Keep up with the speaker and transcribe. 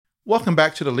Welcome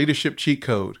back to the Leadership Cheat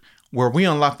Code, where we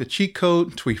unlock the cheat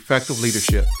code to effective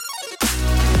leadership.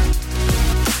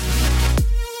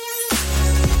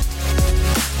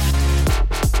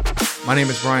 My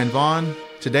name is Brian Vaughn.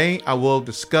 Today, I will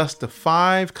discuss the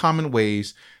 5 common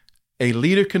ways a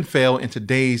leader can fail in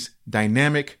today's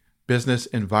dynamic business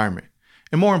environment.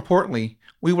 And more importantly,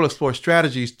 we will explore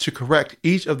strategies to correct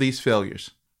each of these failures.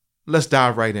 Let's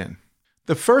dive right in.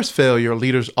 The first failure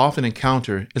leaders often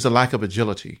encounter is a lack of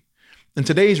agility. In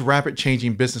today's rapid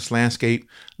changing business landscape,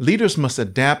 leaders must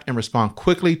adapt and respond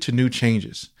quickly to new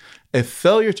changes. A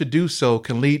failure to do so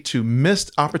can lead to missed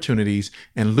opportunities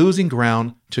and losing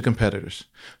ground to competitors.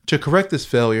 To correct this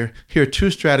failure, here are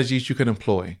 2 strategies you can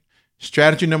employ.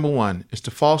 Strategy number 1 is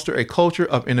to foster a culture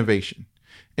of innovation.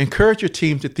 Encourage your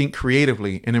team to think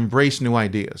creatively and embrace new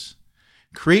ideas.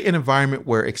 Create an environment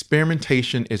where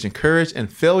experimentation is encouraged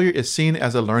and failure is seen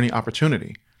as a learning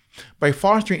opportunity. By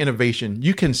fostering innovation,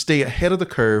 you can stay ahead of the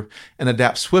curve and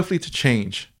adapt swiftly to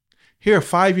change. Here are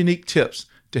 5 unique tips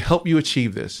to help you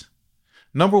achieve this.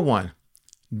 Number 1,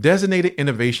 designated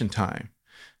innovation time.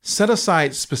 Set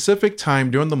aside specific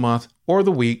time during the month or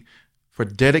the week for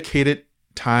dedicated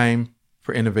time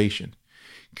for innovation.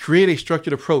 Create a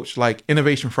structured approach like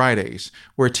Innovation Fridays,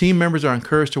 where team members are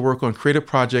encouraged to work on creative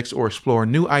projects or explore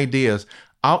new ideas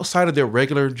outside of their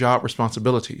regular job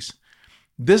responsibilities.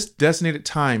 This designated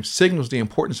time signals the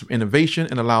importance of innovation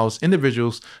and allows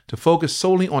individuals to focus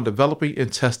solely on developing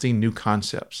and testing new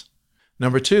concepts.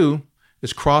 Number 2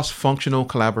 is cross-functional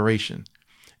collaboration.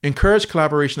 Encourage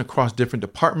collaboration across different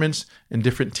departments and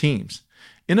different teams.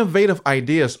 Innovative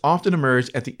ideas often emerge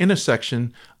at the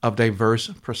intersection of diverse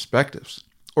perspectives.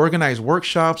 Organize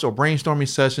workshops or brainstorming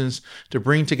sessions to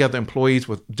bring together employees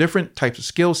with different types of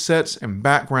skill sets and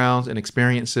backgrounds and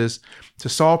experiences to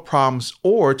solve problems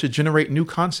or to generate new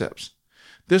concepts.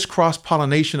 This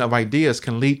cross-pollination of ideas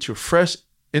can lead to fresh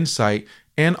insight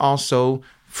and also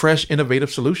fresh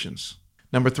innovative solutions.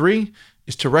 Number 3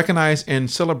 is to recognize and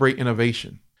celebrate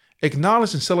innovation.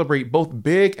 Acknowledge and celebrate both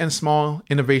big and small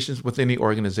innovations within the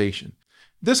organization.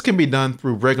 This can be done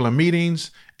through regular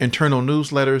meetings, internal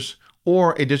newsletters,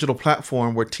 or a digital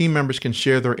platform where team members can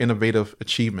share their innovative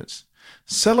achievements.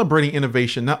 Celebrating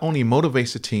innovation not only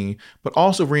motivates the team, but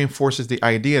also reinforces the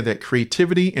idea that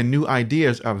creativity and new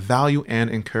ideas are valued and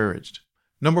encouraged.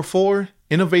 Number 4,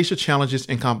 innovation challenges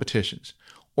and competitions.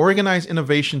 Organize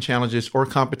innovation challenges or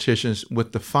competitions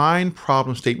with defined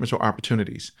problem statements or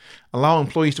opportunities. Allow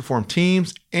employees to form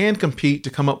teams and compete to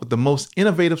come up with the most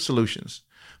innovative solutions.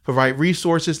 Provide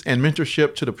resources and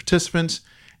mentorship to the participants,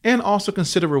 and also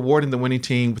consider rewarding the winning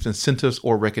team with incentives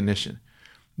or recognition.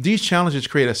 These challenges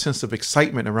create a sense of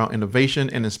excitement around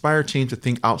innovation and inspire teams to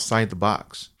think outside the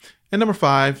box. And number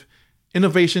 5,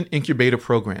 innovation incubator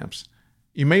programs.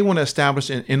 You may want to establish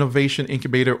an innovation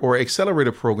incubator or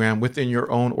accelerator program within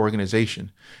your own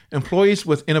organization. Employees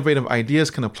with innovative ideas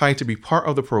can apply to be part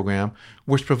of the program,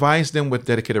 which provides them with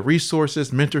dedicated resources,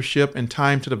 mentorship, and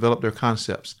time to develop their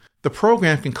concepts. The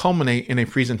program can culminate in a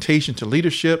presentation to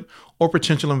leadership or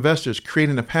potential investors,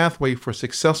 creating a pathway for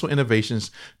successful innovations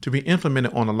to be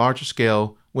implemented on a larger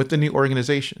scale within the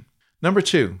organization. Number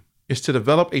 2 is to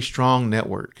develop a strong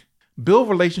network. Build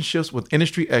relationships with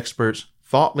industry experts,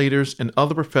 thought leaders, and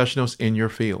other professionals in your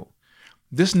field.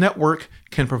 This network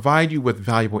can provide you with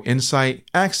valuable insight,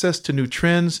 access to new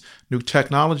trends, new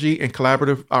technology, and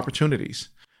collaborative opportunities.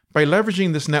 By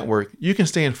leveraging this network, you can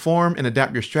stay informed and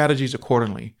adapt your strategies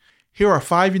accordingly. Here are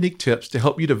 5 unique tips to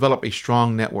help you develop a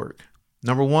strong network.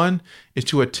 Number 1 is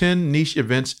to attend niche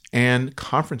events and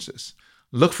conferences.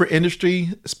 Look for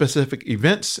industry-specific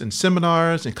events and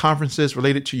seminars and conferences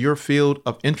related to your field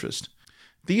of interest.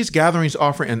 These gatherings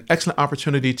offer an excellent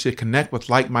opportunity to connect with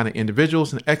like-minded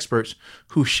individuals and experts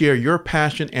who share your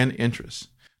passion and interests.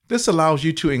 This allows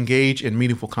you to engage in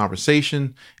meaningful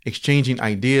conversation, exchanging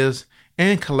ideas,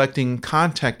 and collecting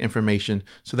contact information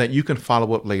so that you can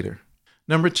follow up later.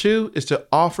 Number 2 is to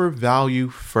offer value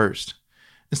first.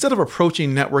 Instead of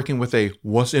approaching networking with a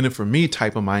what's in it for me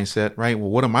type of mindset, right?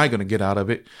 Well, what am I going to get out of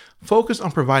it? Focus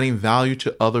on providing value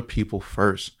to other people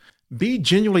first. Be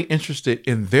genuinely interested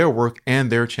in their work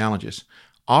and their challenges.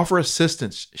 Offer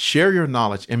assistance, share your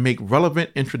knowledge, and make relevant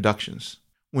introductions.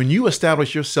 When you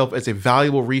establish yourself as a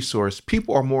valuable resource,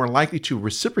 people are more likely to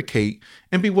reciprocate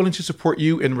and be willing to support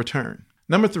you in return.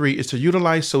 Number 3 is to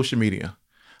utilize social media.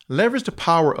 Leverage the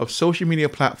power of social media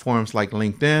platforms like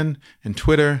LinkedIn and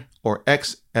Twitter, or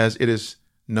X as it is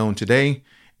known today,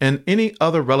 and any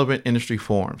other relevant industry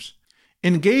forums.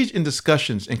 Engage in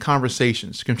discussions and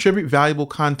conversations, contribute valuable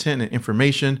content and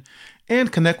information,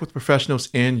 and connect with professionals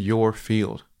in your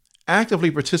field.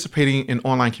 Actively participating in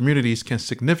online communities can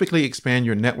significantly expand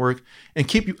your network and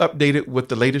keep you updated with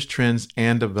the latest trends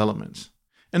and developments.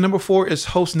 And number 4 is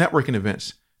host networking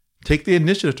events. Take the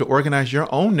initiative to organize your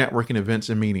own networking events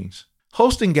and meetings.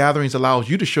 Hosting gatherings allows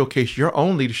you to showcase your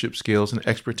own leadership skills and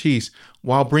expertise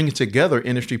while bringing together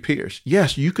industry peers.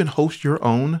 Yes, you can host your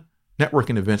own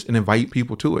networking events and invite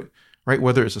people to it, right?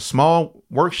 Whether it's a small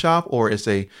workshop or it's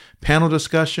a panel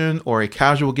discussion or a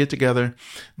casual get-together,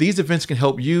 these events can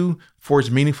help you forge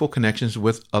meaningful connections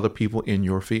with other people in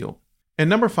your field. And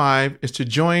number 5 is to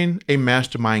join a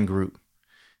mastermind group.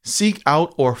 Seek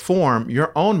out or form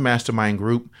your own mastermind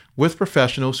group with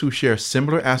professionals who share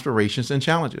similar aspirations and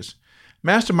challenges.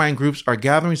 Mastermind groups are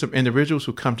gatherings of individuals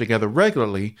who come together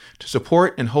regularly to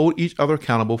support and hold each other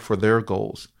accountable for their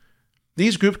goals.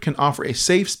 These groups can offer a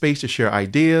safe space to share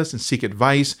ideas and seek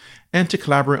advice and to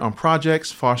collaborate on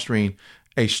projects, fostering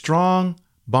a strong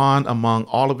bond among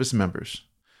all of its members.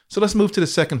 So let's move to the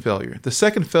second failure. The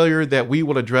second failure that we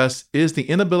will address is the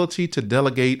inability to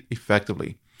delegate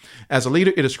effectively. As a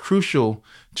leader, it is crucial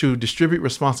to distribute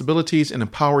responsibilities and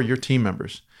empower your team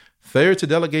members. Failure to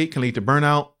delegate can lead to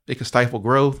burnout, it can stifle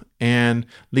growth, and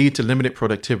lead to limited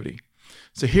productivity.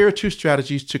 So here are 2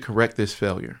 strategies to correct this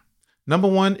failure. Number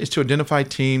 1 is to identify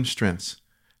team strengths.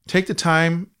 Take the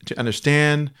time to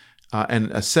understand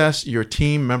and assess your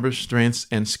team members' strengths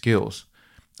and skills.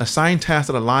 Assign tasks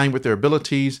that align with their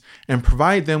abilities and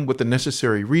provide them with the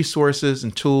necessary resources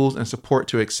and tools and support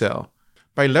to excel.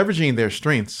 By leveraging their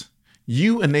strengths,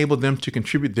 you enable them to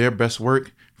contribute their best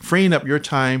work, freeing up your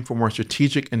time for more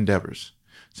strategic endeavors.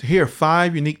 So here are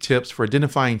 5 unique tips for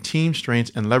identifying team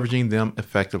strengths and leveraging them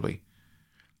effectively.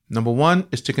 Number 1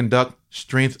 is to conduct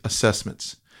strength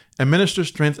assessments. Administer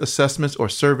strength assessments or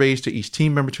surveys to each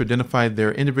team member to identify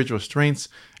their individual strengths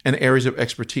and areas of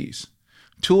expertise.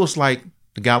 Tools like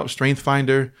the Gallup Strength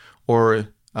Finder or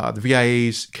the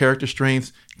VIA's Character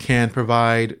Strengths can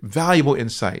provide valuable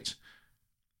insights.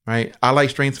 Right? I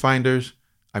like Strength Finders.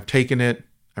 I've taken it.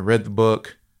 I read the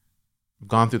book. I've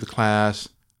gone through the class.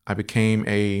 I became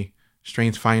a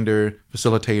Strength Finder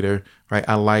facilitator. Right?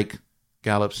 I like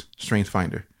Gallup's Strength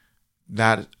Finder.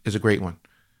 That is a great one.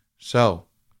 So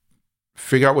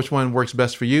figure out which one works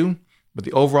best for you. But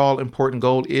the overall important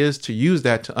goal is to use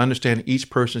that to understand each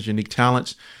person's unique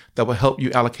talents that will help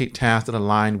you allocate tasks that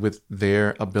align with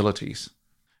their abilities.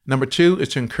 Number 2 is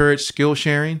to encourage skill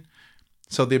sharing.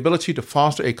 So the ability to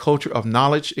foster a culture of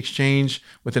knowledge exchange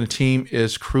within a team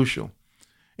is crucial.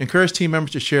 Encourage team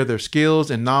members to share their skills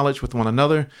and knowledge with one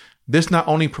another. This not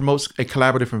only promotes a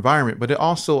collaborative environment, but it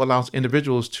also allows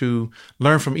individuals to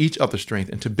learn from each other's strength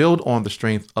and to build on the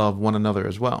strength of one another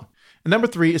as well. And number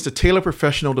 3 is to tailor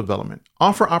professional development.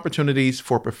 Offer opportunities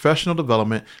for professional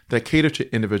development that cater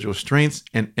to individual strengths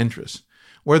and interests.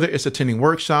 Whether it's attending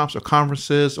workshops or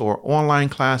conferences or online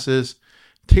classes,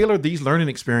 tailor these learning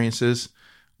experiences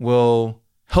will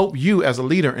help you as a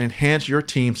leader enhance your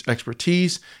team's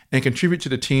expertise and contribute to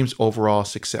the team's overall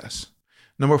success.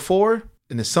 Number 4,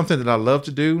 and it's something that I love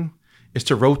to do, is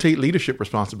to rotate leadership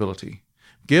responsibility.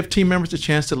 Give team members a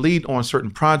chance to lead on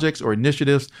certain projects or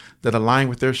initiatives that align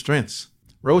with their strengths.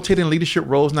 Rotating leadership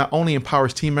roles not only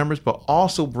empowers team members, but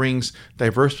also brings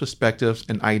diverse perspectives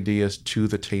and ideas to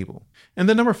the table. And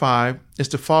then number 5 is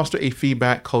to foster a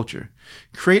feedback culture.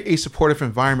 Create a supportive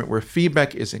environment where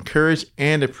feedback is encouraged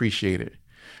and appreciated.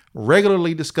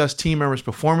 Regularly discuss team members'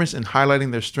 performance and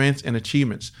highlighting their strengths and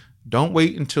achievements. Don't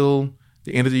wait until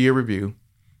the end of the year review,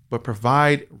 but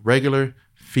provide regular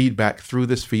feedback through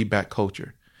this feedback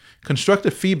culture.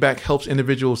 Constructive feedback helps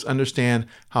individuals understand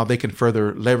how they can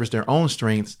further leverage their own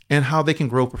strengths and how they can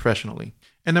grow professionally.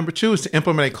 And number 2 is to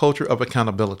implement a culture of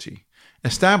accountability.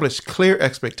 Establish clear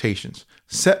expectations,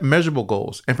 set measurable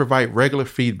goals, and provide regular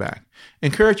feedback.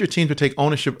 Encourage your team to take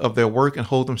ownership of their work and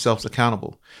hold themselves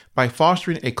accountable. By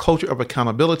fostering a culture of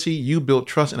accountability, you build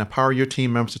trust and empower your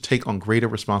team members to take on greater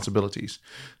responsibilities.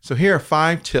 So here are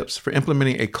 5 tips for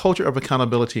implementing a culture of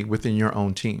accountability within your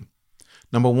own team.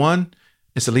 Number 1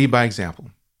 is to lead by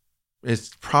example. It's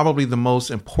probably the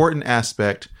most important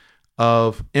aspect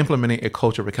of implementing a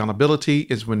culture of accountability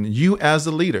is when you as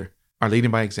the leader are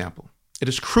leading by example. It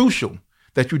is crucial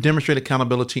that you demonstrate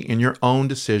accountability in your own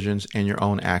decisions and your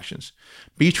own actions.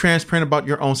 Be transparent about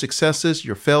your own successes,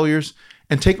 your failures,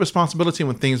 and take responsibility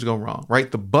when things go wrong, right?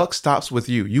 The buck stops with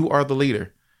you. You are the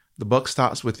leader. The buck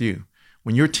stops with you.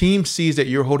 When your team sees that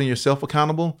you're holding yourself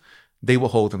accountable, they will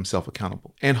hold themselves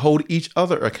accountable and hold each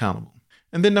other accountable.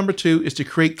 And then number 2 is to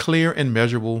create clear and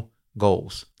measurable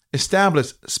goals.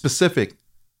 Establish specific,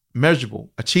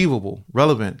 measurable, achievable,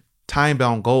 relevant,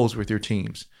 time-bound goals with your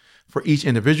teams for each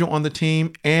individual on the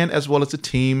team and as well as the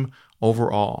team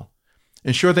overall.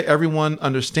 Ensure that everyone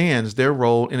understands their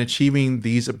role in achieving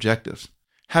these objectives.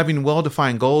 Having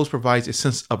well-defined goals provides a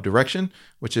sense of direction,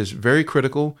 which is very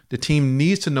critical. The team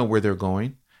needs to know where they're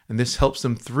going, and this helps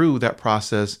them through that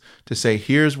process to say,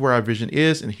 here's where our vision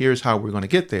is, and here's how we're going to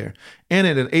get there. And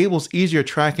it enables easier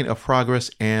tracking of progress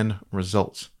and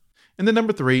results. And then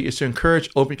number 3 is to encourage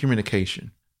open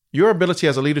communication. Your ability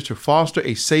as a leader to foster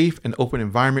a safe and open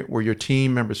environment where your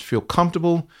team members feel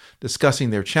comfortable discussing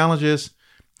their challenges,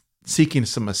 seeking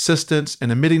some assistance,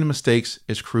 and admitting mistakes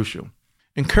is crucial.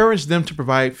 Encourage them to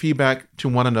provide feedback to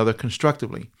one another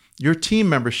constructively. Your team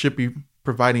members should be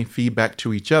providing feedback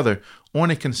to each other on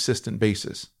a consistent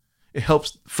basis. It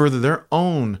helps further their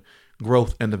own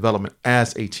growth and development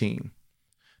as a team.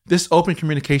 This open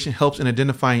communication helps in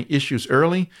identifying issues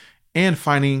early and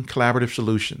finding collaborative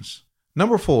solutions.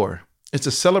 Number 4 is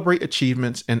to celebrate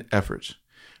achievements and efforts.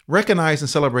 Recognize and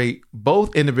celebrate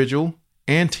both individual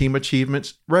and team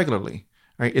achievements regularly.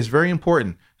 Right? It's very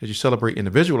important that you celebrate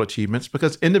individual achievements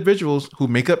because individuals who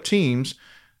make up teams,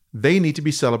 they need to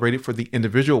be celebrated for the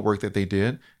individual work that they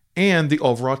did, and the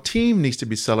overall team needs to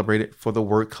be celebrated for the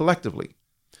work collectively.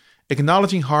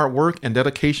 Acknowledging hard work and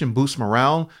dedication boosts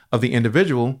morale of the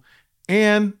individual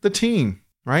and the team,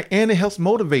 right? And it helps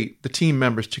motivate the team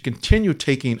members to continue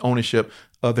taking ownership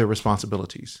of their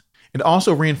responsibilities. It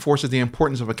also reinforces the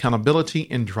importance of accountability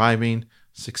in driving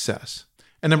success.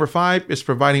 And number 5 is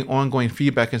providing ongoing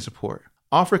feedback and support.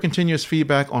 Offer continuous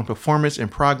feedback on performance and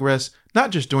progress,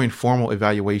 not just during formal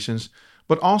evaluations,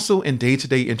 but also in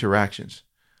day-to-day interactions.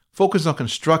 Focus on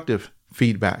constructive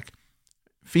feedback.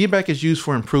 Feedback is used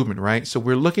for improvement, right? So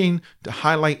we're looking to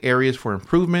highlight areas for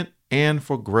improvement and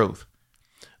for growth.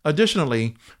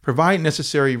 Additionally, provide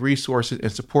necessary resources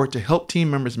and support to help team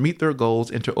members meet their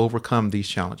goals and to overcome these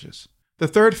challenges. The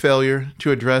third failure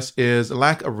to address is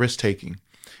lack of risk-taking.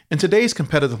 In today's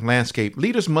competitive landscape,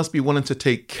 leaders must be willing to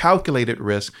take calculated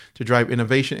risks to drive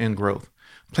innovation and growth.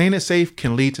 Playing it safe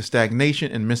can lead to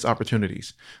stagnation and missed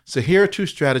opportunities. So here are 2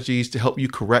 strategies to help you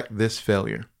correct this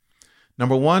failure.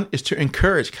 Number 1 is to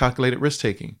encourage calculated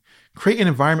risk-taking. Create an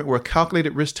environment where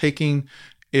calculated risk-taking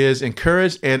is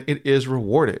encouraged and it is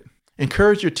rewarded.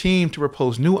 Encourage your team to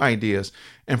propose new ideas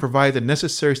and provide the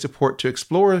necessary support to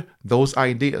explore those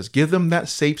ideas. Give them that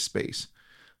safe space.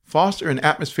 Foster an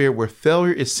atmosphere where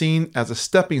failure is seen as a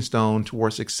stepping stone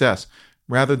towards success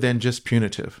rather than just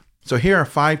punitive. So here are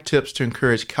 5 tips to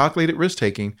encourage calculated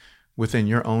risk-taking within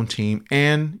your own team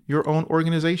and your own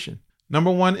organization.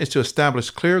 Number 1 is to establish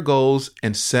clear goals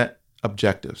and set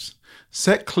objectives.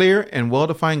 Set clear and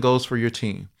well-defined goals for your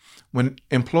team. When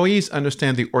employees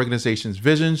understand the organization's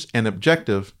visions and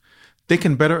objectives, they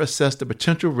can better assess the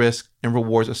potential risks and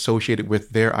rewards associated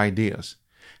with their ideas.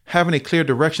 Having a clear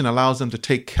direction allows them to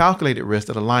take calculated risks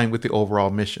that align with the overall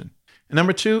mission. And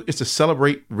number 2 is to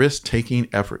celebrate risk-taking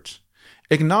efforts.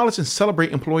 Acknowledge and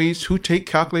celebrate employees who take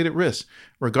calculated risks,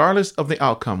 regardless of the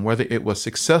outcome, whether it was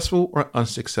successful or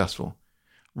unsuccessful.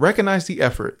 Recognize the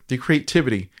effort, the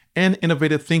creativity, and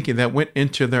innovative thinking that went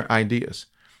into their ideas.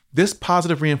 This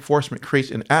positive reinforcement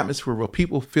creates an atmosphere where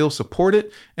people feel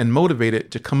supported and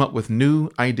motivated to come up with new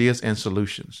ideas and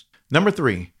solutions. Number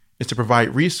 3 is to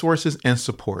provide resources and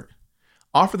support.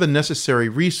 Offer the necessary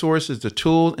resources, the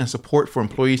tools, and support for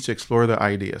employees to explore their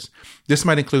ideas. This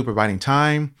might include providing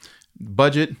time,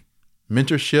 budget,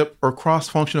 mentorship, or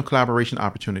cross-functional collaboration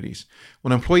opportunities.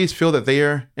 When employees feel that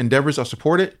their endeavors are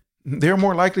supported, they're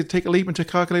more likely to take a leap into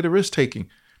calculated risk-taking.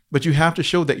 But you have to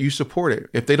show that you support it.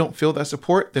 If they don't feel that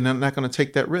support, then they're not going to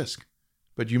take that risk.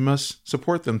 But you must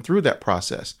support them through that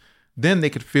process. Then they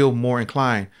could feel more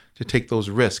inclined to take those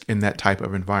risks in that type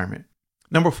of environment.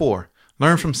 Number 4,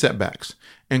 learn from setbacks.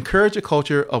 Encourage a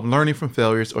culture of learning from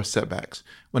failures or setbacks.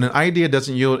 When an idea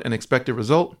doesn't yield an expected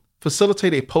result,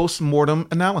 facilitate a post-mortem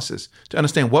analysis to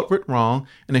understand what went wrong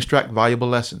and extract valuable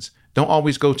lessons. Don't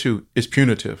always go to, it's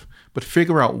punitive, but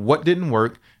figure out what didn't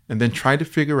work and then try to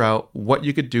figure out what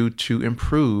you could do to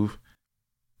improve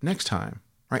next time,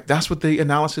 right? That's what the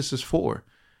analysis is for.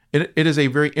 It is a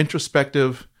very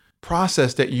introspective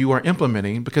process that you are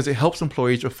implementing because it helps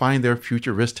employees refine their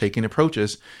future risk-taking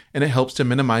approaches, and it helps to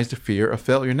minimize the fear of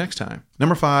failure next time.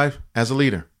 Number 5, as a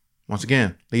leader, once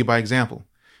again, lead by example.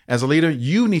 As a leader,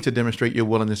 you need to demonstrate your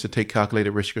willingness to take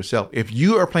calculated risk yourself. If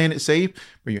you are playing it safe,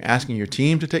 where you're asking your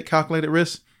team to take calculated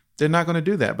risks, they're not going to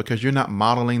do that because you're not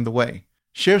modeling the way.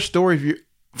 Share stories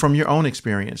from your own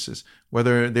experiences,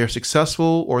 whether they're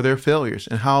successful or their failures,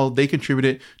 and how they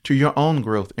contributed to your own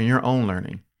growth and your own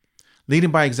learning.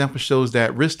 Leading by example shows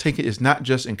that risk-taking is not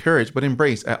just encouraged, but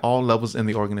embraced at all levels in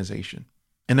the organization.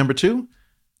 And number 2,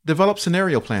 develop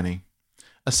scenario planning.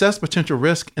 Assess potential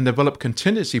risk and develop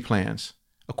contingency plans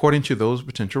according to those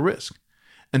potential risks.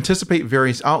 Anticipate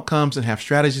various outcomes and have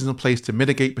strategies in place to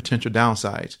mitigate potential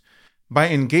downsides. By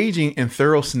engaging in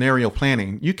thorough scenario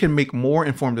planning, you can make more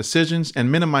informed decisions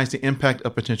and minimize the impact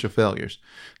of potential failures.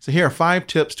 So here are 5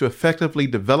 tips to effectively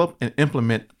develop and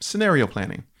implement scenario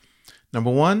planning.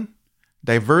 Number 1,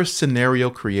 diverse scenario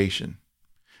creation.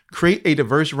 Create a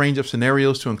diverse range of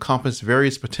scenarios to encompass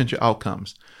various potential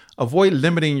outcomes. Avoid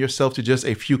limiting yourself to just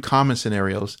a few common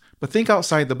scenarios, but think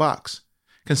outside the box.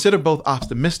 Consider both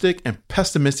optimistic and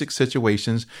pessimistic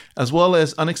situations, as well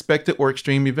as unexpected or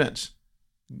extreme events.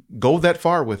 Go that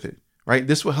far with it, right?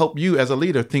 This will help you as a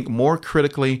leader think more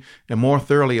critically and more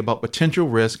thoroughly about potential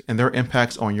risk and their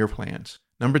impacts on your plans.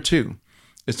 Number 2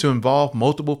 is to involve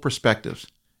multiple perspectives.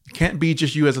 It can't be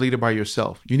just you as a leader by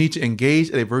yourself. You need to engage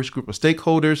a diverse group of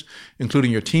stakeholders,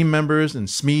 including your team members and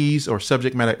SMEs or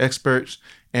subject matter experts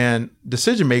and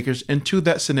decision makers into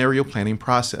that scenario planning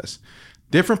process.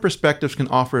 Different perspectives can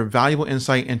offer valuable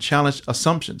insight and challenge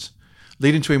assumptions,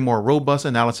 leading to a more robust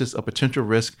analysis of potential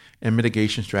risk and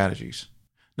mitigation strategies.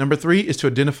 Number 3 is to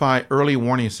identify early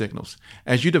warning signals.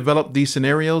 As you develop these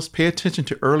scenarios, pay attention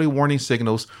to early warning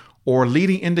signals or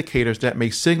leading indicators that may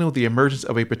signal the emergence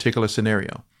of a particular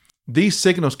scenario. These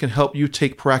signals can help you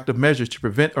take proactive measures to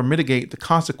prevent or mitigate the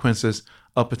consequences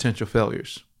of potential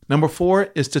failures. Number 4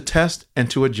 is to test and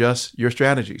to adjust your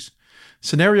strategies.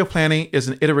 Scenario planning is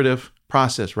an iterative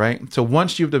process, right? So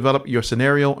once you've developed your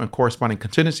scenario and corresponding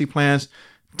contingency plans,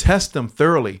 test them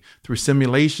thoroughly through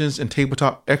simulations and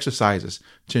tabletop exercises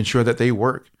to ensure that they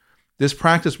work. This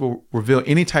practice will reveal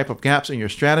any type of gaps in your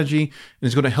strategy and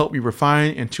is going to help you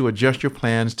refine and to adjust your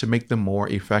plans to make them more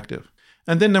effective.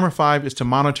 And then number 5 is to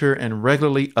monitor and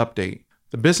regularly update.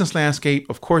 The business landscape,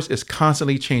 of course, is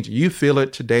constantly changing. You feel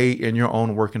it today in your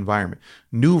own work environment.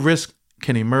 New risks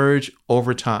can emerge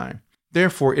over time.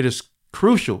 Therefore, it is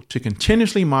crucial to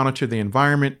continuously monitor the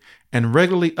environment and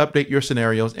regularly update your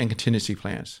scenarios and contingency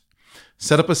plans.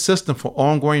 Set up a system for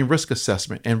ongoing risk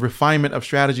assessment and refinement of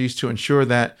strategies to ensure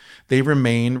that they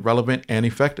remain relevant and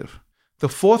effective. The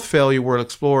 4th failure we'll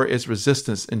explore is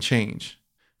resistance and change.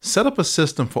 Set up a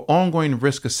system for ongoing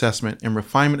risk assessment and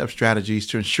refinement of strategies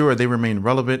to ensure they remain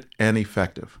relevant and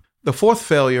effective. The 4th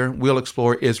failure we'll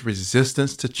explore is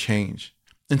resistance to change.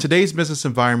 In today's business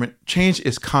environment, change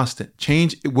is constant.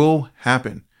 Change will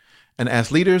happen. And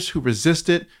as leaders who resist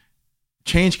it,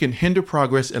 change can hinder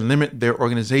progress and limit their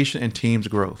organization and team's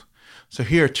growth. So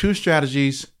here are 2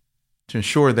 strategies to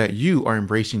ensure that you are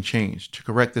embracing change to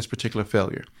correct this particular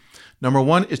failure. Number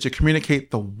 1 is to communicate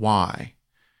the why.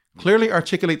 Clearly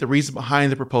articulate the reason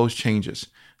behind the proposed changes.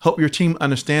 Help your team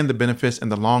understand the benefits and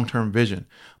the long-term vision.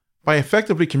 By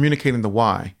effectively communicating the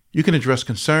why, you can address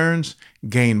concerns,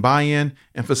 gain buy-in,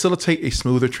 and facilitate a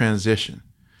smoother transition.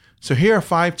 So here are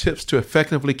 5 tips to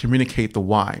effectively communicate the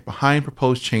why behind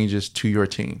proposed changes to your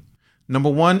team. Number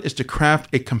 1 is to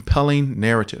craft a compelling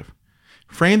narrative.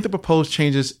 Frame the proposed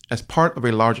changes as part of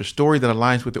a larger story that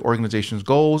aligns with the organization's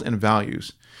goals and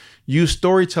values. Use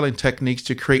storytelling techniques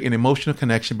to create an emotional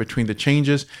connection between the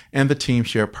changes and the team's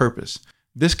shared purpose.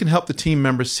 This can help the team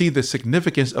members see the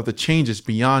significance of the changes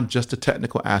beyond just the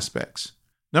technical aspects.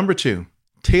 Number 2,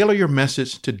 tailor your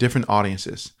message to different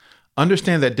audiences.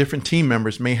 Understand that different team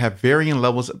members may have varying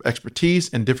levels of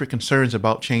expertise and different concerns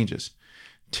about changes.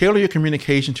 Tailor your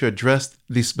communication to address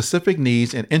the specific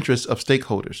needs and interests of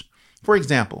stakeholders. For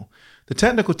example, the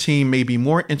technical team may be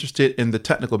more interested in the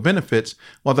technical benefits,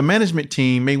 while the management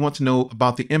team may want to know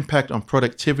about the impact on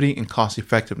productivity and cost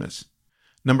effectiveness.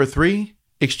 Number 3,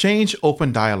 exchange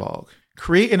open dialogue.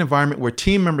 Create an environment where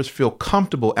team members feel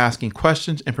comfortable asking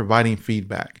questions and providing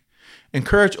feedback.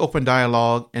 Encourage open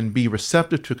dialogue and be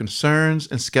receptive to concerns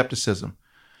and skepticism.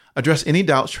 Address any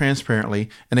doubts transparently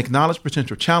and acknowledge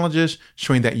potential challenges,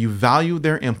 showing that you value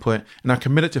their input and are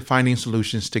committed to finding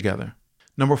solutions together.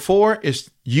 Number 4 is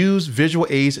use visual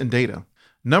aids and data.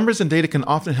 Numbers and data can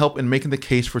often help in making the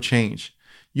case for change.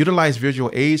 Utilize visual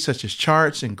aids such as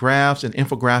charts and graphs and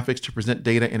infographics to present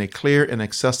data in a clear and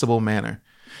accessible manner.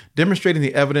 Demonstrating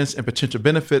the evidence and potential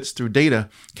benefits through data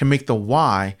can make the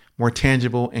why more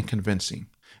tangible and convincing.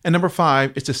 And number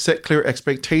 5 is to set clear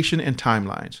expectation and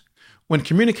timelines. When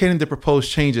communicating the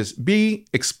proposed changes, be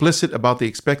explicit about the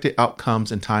expected outcomes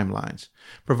and timelines.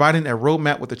 Providing a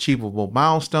roadmap with achievable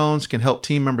milestones can help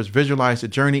team members visualize the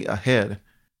journey ahead.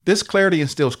 This clarity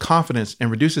instills confidence and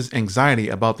reduces anxiety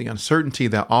about the uncertainty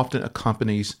that often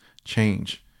accompanies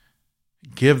change.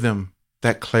 Give them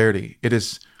that clarity. It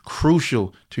is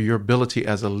crucial to your ability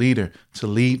as a leader to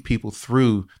lead people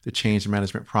through the change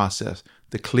management process.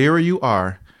 The clearer you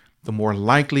are, the more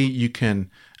likely you can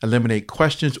eliminate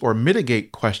questions or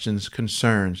mitigate questions,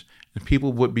 concerns, and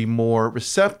people would be more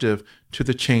receptive to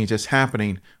the change that's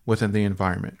happening within the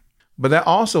environment. But that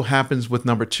also happens with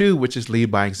number 2, which is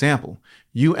lead by example.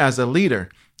 You as a leader,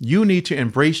 you need to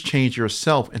embrace change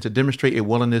yourself and to demonstrate a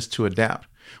willingness to adapt.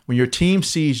 When your team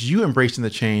sees you embracing the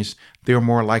change, they're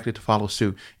more likely to follow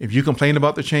suit. If you complain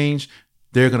about the change,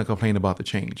 they're going to complain about the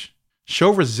change.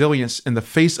 Show resilience in the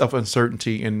face of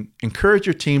uncertainty and encourage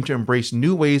your team to embrace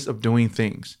new ways of doing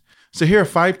things. So here are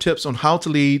 5 tips on how to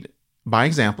lead by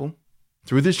example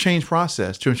through this change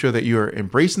process to ensure that you are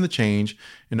embracing the change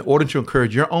in order to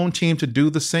encourage your own team to do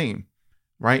the same,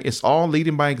 right? It's all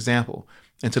leading by example.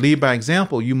 And to lead by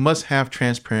example, you must have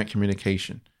transparent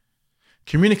communication.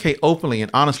 Communicate openly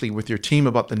and honestly with your team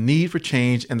about the need for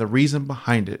change and the reason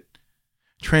behind it.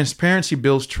 Transparency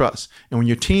builds trust, and when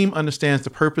your team understands the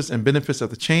purpose and benefits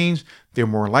of the change, they're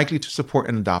more likely to support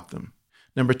and adopt them.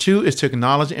 Number 2 is to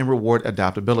acknowledge and reward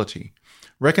adaptability.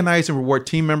 Recognize and reward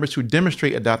team members who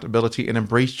demonstrate adaptability and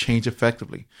embrace change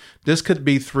effectively. This could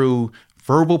be through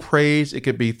verbal praise, it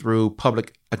could be through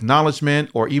public acknowledgement,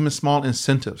 or even small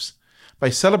incentives. By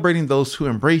celebrating those who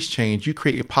embrace change, you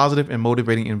create a positive and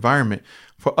motivating environment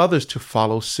for others to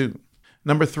follow suit.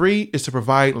 Number 3 is to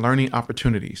provide learning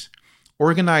opportunities.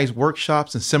 Organize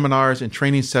workshops and seminars and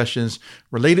training sessions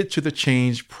related to the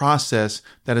change process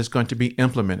that is going to be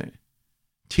implemented.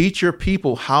 Teach your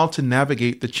people how to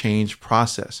navigate the change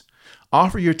process.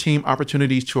 Offer your team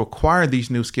opportunities to acquire these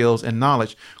new skills and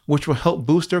knowledge, which will help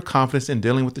boost their confidence in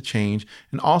dealing with the change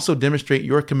and also demonstrate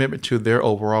your commitment to their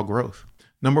overall growth.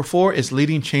 Number 4 is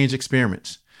leading change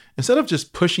experiments. Instead of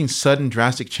just pushing sudden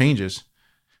drastic changes,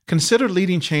 consider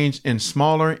leading change in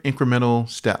smaller incremental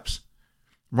steps.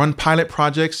 Run pilot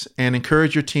projects and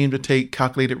encourage your team to take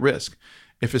calculated risk.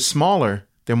 If it's smaller,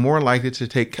 they're more likely to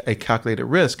take a calculated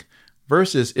risk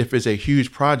versus if it's a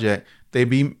huge project, they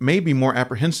may be more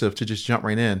apprehensive to just jump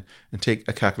right in and take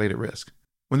a calculated risk.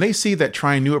 When they see that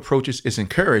trying new approaches is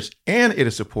encouraged and it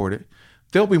is supported,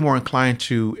 they'll be more inclined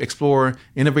to explore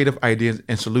innovative ideas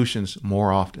and solutions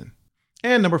more often.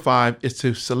 And number 5 is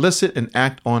to solicit and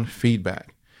act on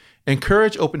feedback.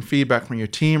 Encourage open feedback from your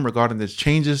team regarding the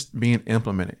changes being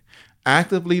implemented.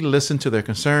 Actively listen to their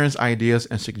concerns, ideas,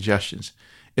 and suggestions.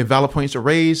 If valid points are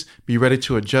raised, be ready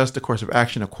to adjust the course of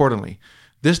action accordingly.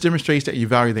 This demonstrates that you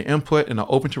value their input and are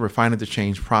open to refining the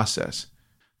change process.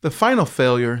 The final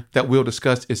failure that we'll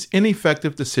discuss is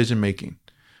ineffective decision-making.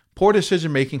 Poor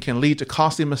decision-making can lead to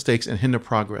costly mistakes and hinder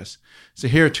progress. So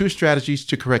here are 2 strategies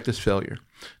to correct this failure.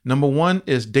 Number 1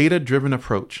 is data-driven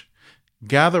approach.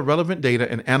 Gather relevant data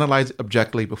and analyze it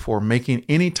objectively before making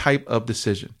any type of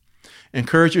decision.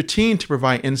 Encourage your team to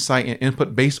provide insight and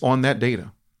input based on that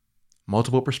data.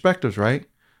 Multiple perspectives, right?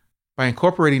 By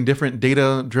incorporating different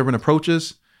data-driven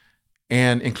approaches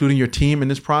and including your team in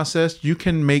this process, you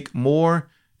can make more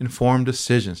informed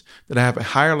decisions that have a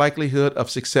higher likelihood of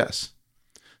success.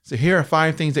 So here are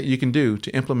 5 things that you can do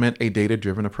to implement a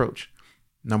data-driven approach.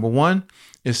 Number 1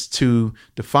 is to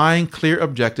define clear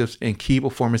objectives and key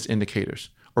performance indicators,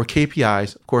 or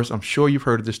KPIs. Of course, I'm sure you've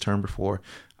heard of this term before.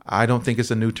 I don't think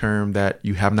it's a new term that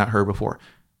you have not heard before.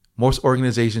 Most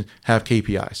organizations have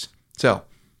KPIs. So,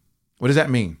 what does that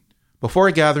mean?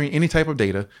 Before gathering any type of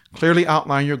data, clearly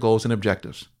outline your goals and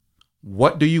objectives.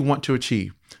 What do you want to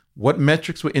achieve? What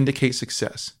metrics will indicate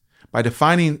success? By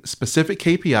defining specific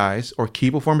KPIs or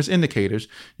key performance indicators,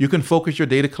 you can focus your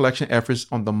data collection efforts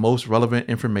on the most relevant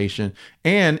information,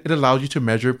 and it allows you to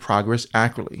measure progress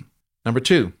accurately. Number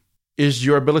 2 is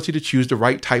your ability to choose the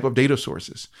right type of data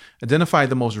sources. Identify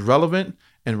the most relevant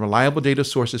and reliable data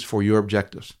sources for your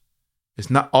objectives. It's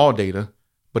not all data,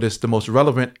 but it's the most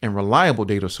relevant and reliable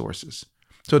data sources.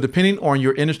 So depending on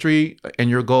your industry and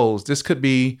your goals, this could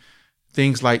be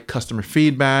things like customer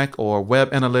feedback or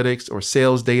web analytics or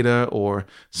sales data or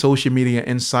social media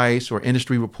insights or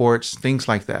industry reports, things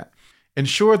like that.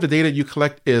 Ensure the data you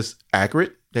collect is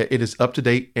accurate, that it is up to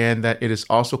date, and that it is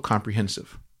also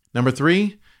comprehensive. Number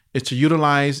 3 is to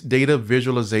utilize data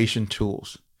visualization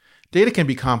tools. Data can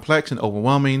be complex and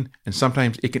overwhelming, and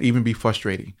sometimes it can even be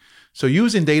frustrating. So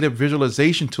using data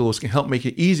visualization tools can help make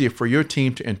it easier for your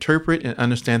team to interpret and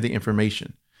understand the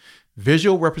information.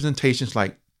 Visual representations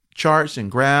like charts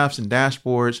and graphs and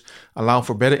dashboards allow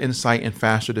for better insight and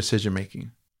faster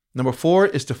decision-making. Number 4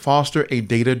 is to foster a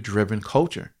data-driven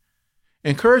culture.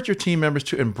 Encourage your team members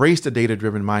to embrace the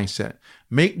data-driven mindset.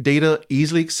 Make data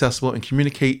easily accessible and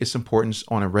communicate its importance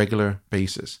on a regular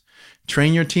basis.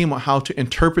 Train your team on how to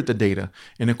interpret the data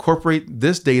and incorporate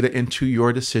this data into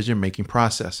your decision-making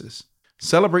processes.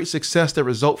 Celebrate success that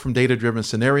result from data-driven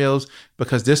scenarios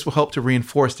because this will help to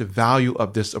reinforce the value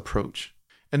of this approach.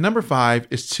 And number 5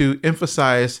 is to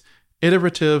emphasize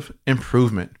iterative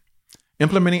improvement.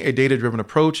 Implementing a data-driven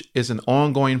approach is an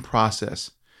ongoing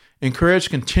process. Encourage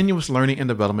continuous learning and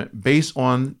development based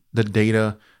on the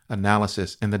data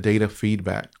analysis and the data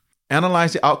feedback.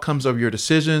 Analyze the outcomes of your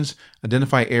decisions,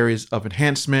 identify areas of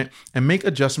enhancement, and make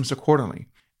adjustments accordingly.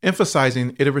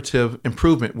 Emphasizing iterative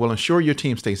improvement will ensure your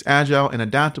team stays agile and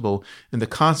adaptable in the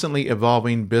constantly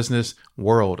evolving business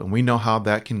world, and we know how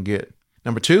that can get.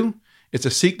 Number 2 is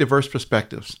to seek diverse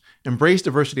perspectives. Embrace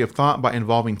diversity of thought by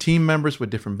involving team members with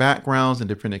different backgrounds and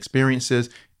different experiences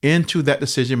into that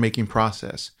decision-making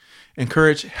process.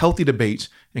 Encourage healthy debates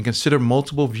and consider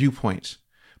multiple viewpoints.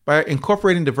 By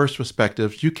incorporating diverse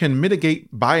perspectives, you can mitigate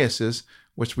biases,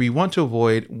 which we want to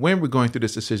avoid when we're going through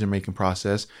this decision-making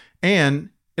process, and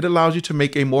it allows you to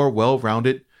make a more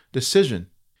well-rounded decision.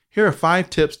 Here are 5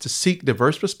 tips to seek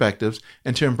diverse perspectives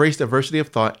and to embrace diversity of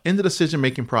thought in the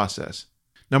decision-making process.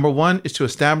 Number 1 is to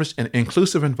establish an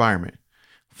inclusive environment.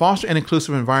 Foster an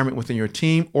inclusive environment within your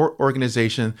team or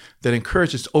organization that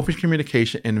encourages open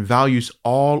communication and values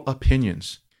all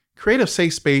opinions. Create a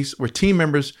safe space where team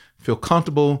members feel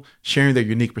comfortable sharing their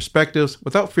unique perspectives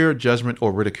without fear of judgment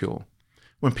or ridicule.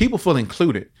 When people feel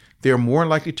included, they are more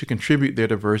likely to contribute their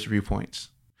diverse viewpoints.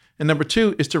 And number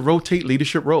 2 is to rotate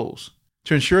leadership roles.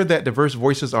 To ensure that diverse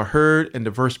voices are heard and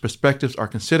diverse perspectives are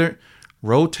considered,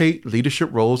 rotate leadership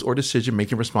roles or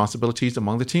decision-making responsibilities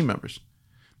among the team members.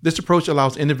 This approach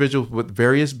allows individuals with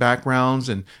various backgrounds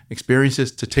and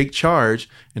experiences to take charge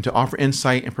and to offer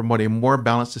insight and promote a more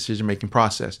balanced decision-making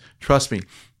process. Trust me,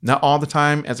 not all the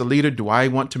time as a leader do I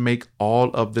want to make all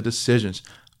of the decisions.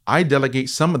 I delegate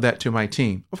some of that to my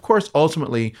team. Of course,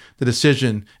 ultimately, the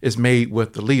decision is made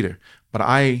with the leader, but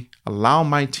I allow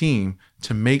my team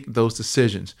to make those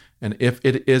decisions. And if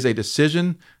it is a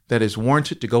decision that is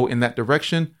warranted to go in that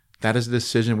direction, that is the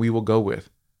decision we will go with.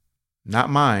 Not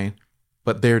mine,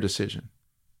 but their decision,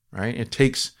 right? It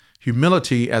takes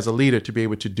humility as a leader to be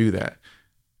able to do that.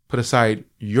 Put aside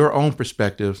your own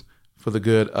perspectives for the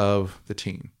good of the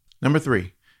team. Number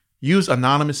 3, use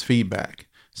anonymous feedback.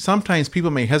 Sometimes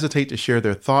people may hesitate to share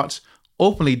their thoughts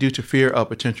openly due to fear of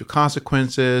potential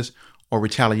consequences or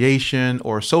retaliation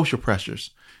or social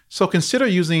pressures. So consider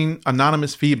using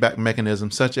anonymous feedback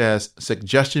mechanisms such as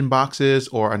suggestion boxes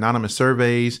or anonymous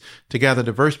surveys to gather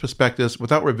diverse perspectives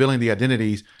without revealing the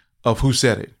identities of who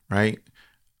said it, right?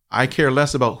 I care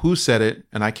less about who said it,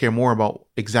 and I care more about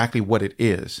exactly what it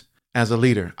is. As a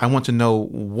leader, I want to know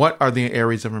what are the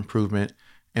areas of improvement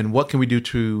and what can we do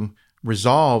to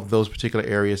resolve those particular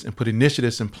areas and put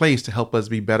initiatives in place to help us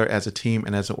be better as a team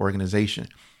and as an organization.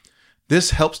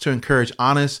 This helps to encourage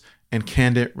honest and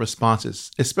candid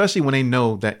responses, especially when they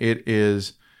know that it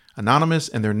is anonymous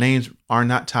and their names are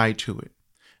not tied to it.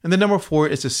 And then number 4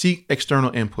 is to seek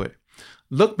external input.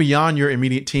 Look beyond your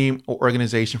immediate team or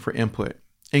organization for input.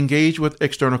 Engage with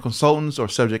external consultants or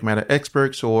subject matter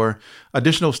experts or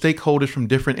additional stakeholders from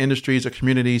different industries or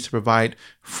communities to provide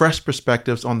fresh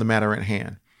perspectives on the matter at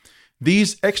hand.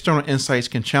 These external insights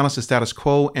can challenge the status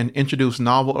quo and introduce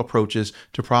novel approaches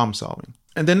to problem solving.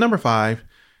 And then number 5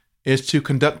 is to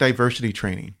conduct diversity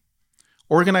training.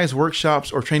 Organize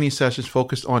workshops or training sessions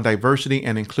focused on diversity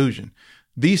and inclusion.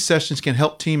 These sessions can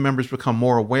help team members become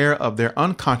more aware of their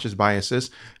unconscious biases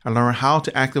and learn how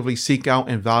to actively seek out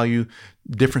and value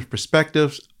different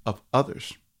perspectives of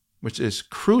others, which is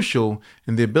crucial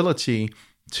in the ability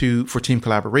for team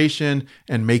collaboration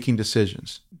and making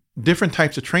decisions. Different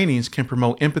types of trainings can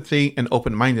promote empathy and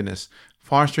open-mindedness,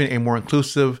 fostering a more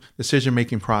inclusive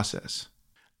decision-making process.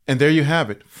 And there you have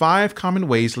it, 5 common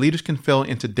ways leaders can fail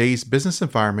in today's business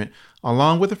environment,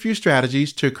 along with a few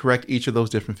strategies to correct each of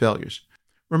those different failures.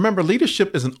 Remember,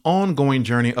 leadership is an ongoing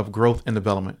journey of growth and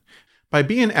development. By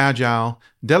being agile,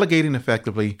 delegating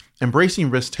effectively, embracing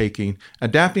risk-taking,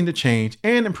 adapting to change,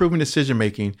 and improving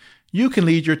decision-making, you can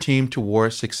lead your team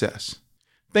towards success.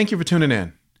 Thank you for tuning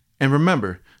in. And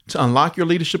remember, to unlock your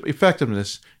leadership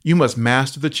effectiveness, you must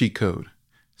master the cheat code.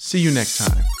 See you next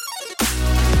time.